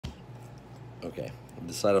Okay, I've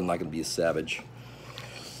decided I'm not going to be a savage.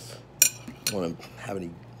 I don't want to have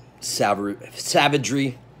any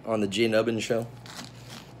savagery on the J Nubbins show.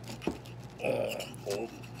 Well,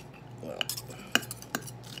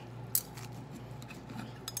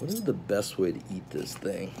 what is the best way to eat this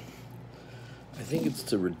thing? I think it's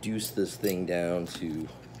to reduce this thing down to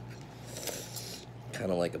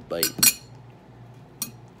kind of like a bite.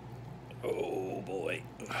 Oh boy.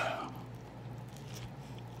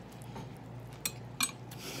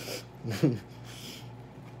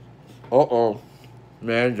 Uh-oh.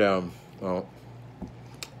 Man down. Oh.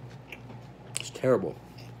 It's terrible.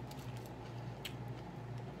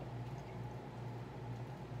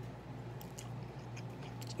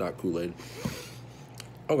 It's not Kool-Aid.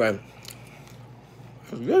 Okay.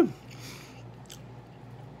 That's good.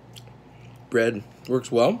 Bread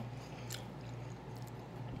works well.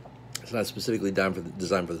 It's not specifically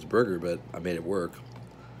designed for this burger, but I made it work.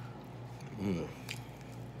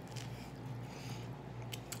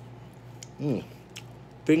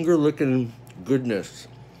 Finger-licking goodness.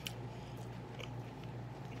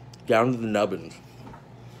 Down to the nubbins.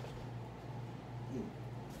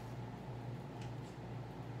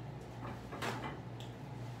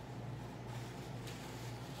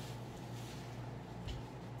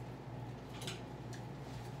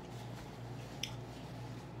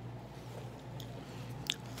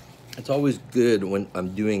 It's always good when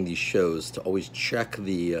I'm doing these shows to always check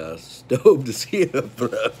the stove to see if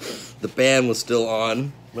the pan was still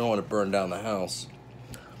on. We don't want to burn down the house.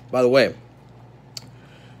 By the way,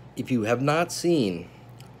 if you have not seen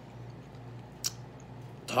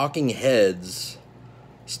Talking Heads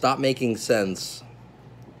Stop Making Sense,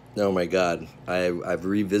 oh my God, I've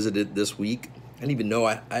revisited this week. I didn't even know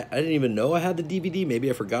I didn't even know I had the DVD. Maybe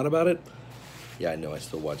I forgot about it. Yeah, I know I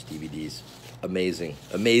still watch DVDs. Amazing,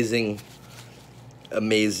 amazing,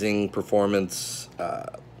 amazing performance.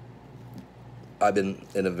 I've been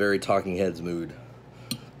in a very Talking Heads mood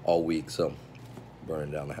all week, so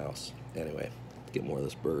burning down the house. Anyway, let's get more of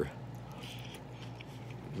this burger.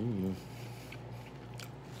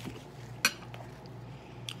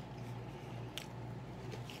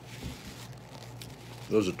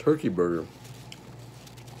 It was a turkey burger.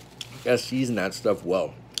 Gotta season that stuff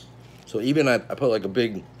well. So even I put like a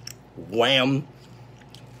big wham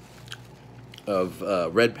of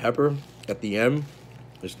red pepper at the end.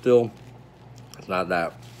 It's not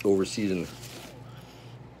that over seasoned.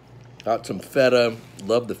 Got some feta.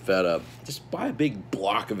 Love the feta. Just buy a big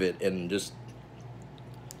block of it and just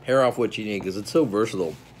hair off what you need because it's so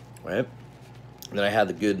versatile, right? And then I had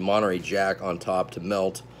the good Monterey Jack on top to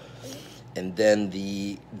melt, and then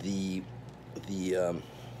the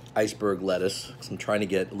iceberg lettuce because I'm trying to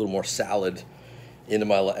get a little more salad into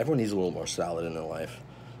my life. Everyone needs a little more salad in their life.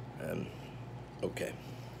 Okay,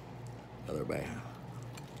 another bite.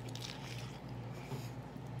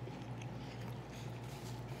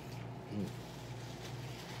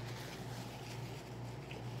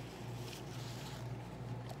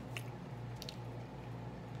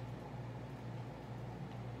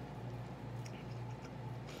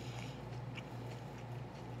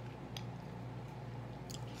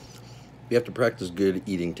 You have to practice good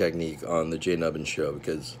eating technique on the J Nubbins show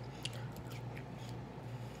because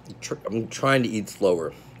I'm trying to eat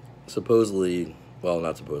slower. Supposedly, well,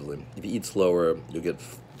 not supposedly. If you eat slower, you'll get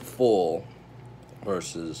full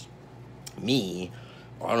versus me.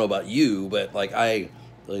 I don't know about you, but like I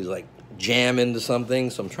really like jam into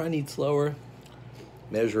something, so I'm trying to eat slower,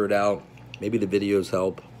 measure it out. Maybe the videos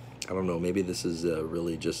help. I don't know. Maybe this is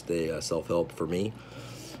really just a self-help for me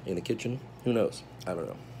in the kitchen. Who knows? I don't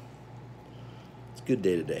know. It's a good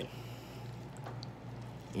day today.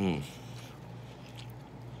 You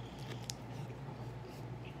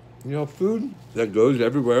know, food that goes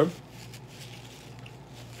everywhere.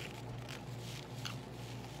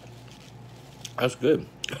 That's good.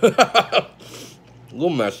 A little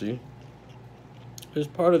messy. It's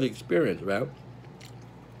part of the experience, right?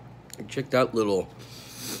 Check that little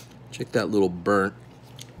burnt.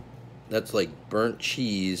 That's like burnt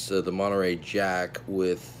cheese, the Monterey Jack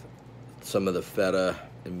with some of the feta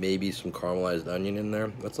and maybe some caramelized onion in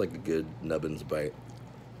there. That's like a good Nubbins bite.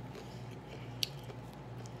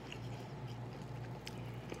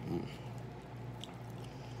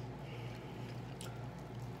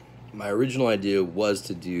 My original idea was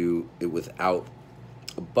to do it without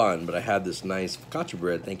a bun, but I had this nice focaccia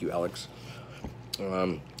bread. Thank you, Alex.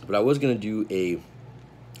 But I was gonna do a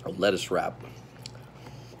lettuce wrap.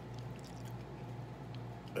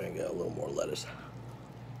 I got a little more lettuce.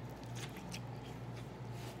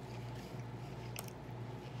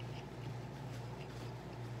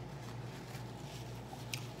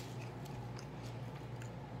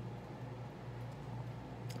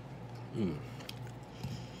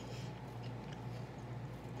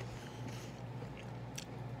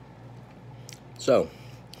 So,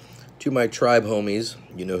 to my tribe homies,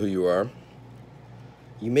 you know who you are.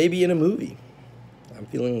 You may be in a movie. I'm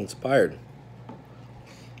feeling inspired.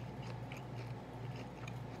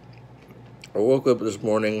 I woke up this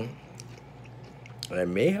morning and I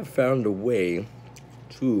may have found a way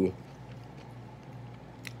to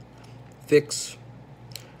fix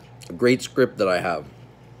a great script that I have.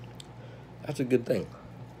 That's a good thing.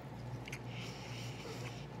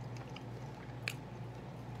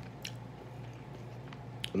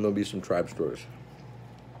 And there'll be some tribe stories.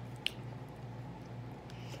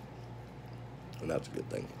 And that's a good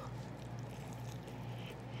thing.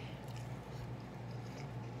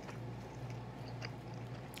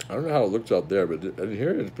 I don't know how it looks out there, but in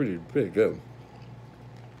here it's pretty good.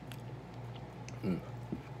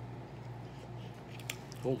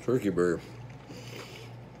 Whole turkey burger.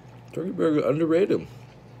 Turkey burger underrated.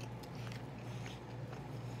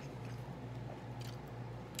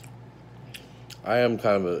 I am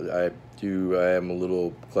a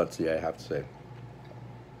little klutzy, I have to say.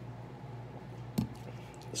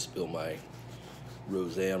 Spill my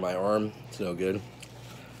rosé on my arm. It's no good.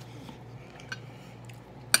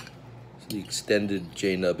 It's the extended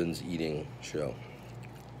J Nubbins eating show.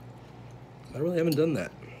 I really haven't done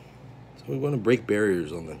that. So we want to break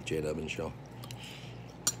barriers on the J Nubbins show.